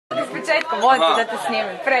početkom, molim te da te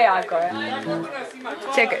snimim, prejako je.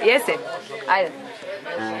 Čekaj, jesi? Ajde.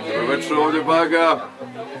 Dobro večer, ovdje Bajaga.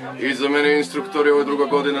 Iza mene instruktori, ovo je druga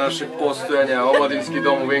godina našeg postojanja, omladinski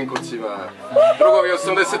dom u Vinkovcima. Drugovi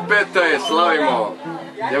 85. slavimo.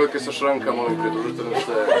 Djevojke sa šranka, molim, pridružite nam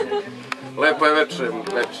se. Lepa je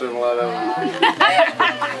večer mlada.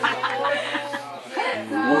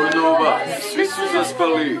 U ovoj doba, svi su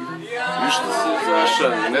zaspali, ništa se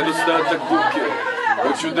zašan, nedostatak buke.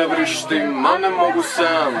 Hoću da vrištim, a ne mogu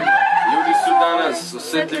sam. Ljudi su danas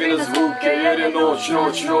osjetljivi na zvuke, jer je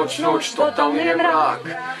noć, totalni je mrak.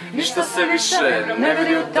 Ništa se više ne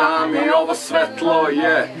vidi u tami, ovo svetlo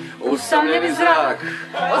je usamljeni zrak.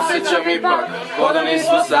 Osjećam ipak, ko da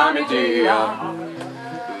nismo sami ti i ja.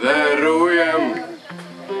 Verujem,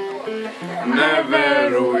 ne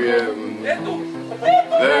verujem,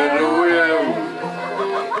 verujem,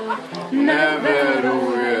 ne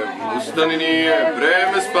verujem. Ustani, nije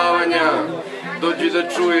vreme spavanja, dođi da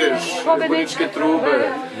čuješ pobedničke trube.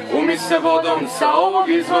 Umi se vodom sa ovog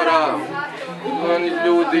izvora, oni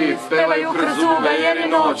ljudi pevaju kroz zube, jer je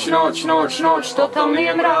noć, totalni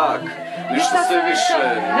je mrak. Ništa se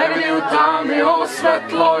više ne vidi u tami, ovo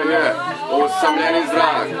svetlo je usamljeni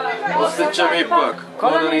zrak. Osjećam ipak, ko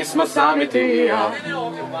da nismo sami ti i ja.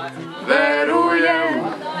 Verujem,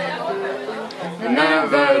 ne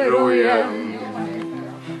verujem,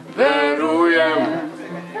 verujem,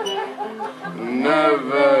 ne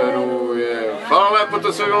verujem. Hvala lepo,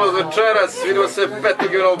 to sve bilo za večeras. Vidimo se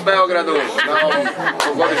 5. juna u Beogradu na ovom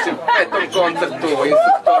pogodišnjem 5. koncertu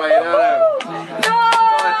instruktora i rada.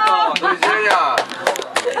 To je to, doviđenja.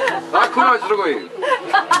 Laku noć, drugovi.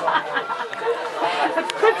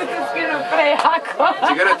 Ko ti te skinu prejako?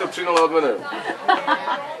 Cigareta učinila od mene.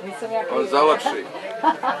 Nisam ja kriva. On zavlači.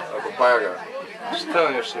 Ako Bajaga. Šta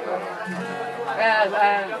on još ima? Nema.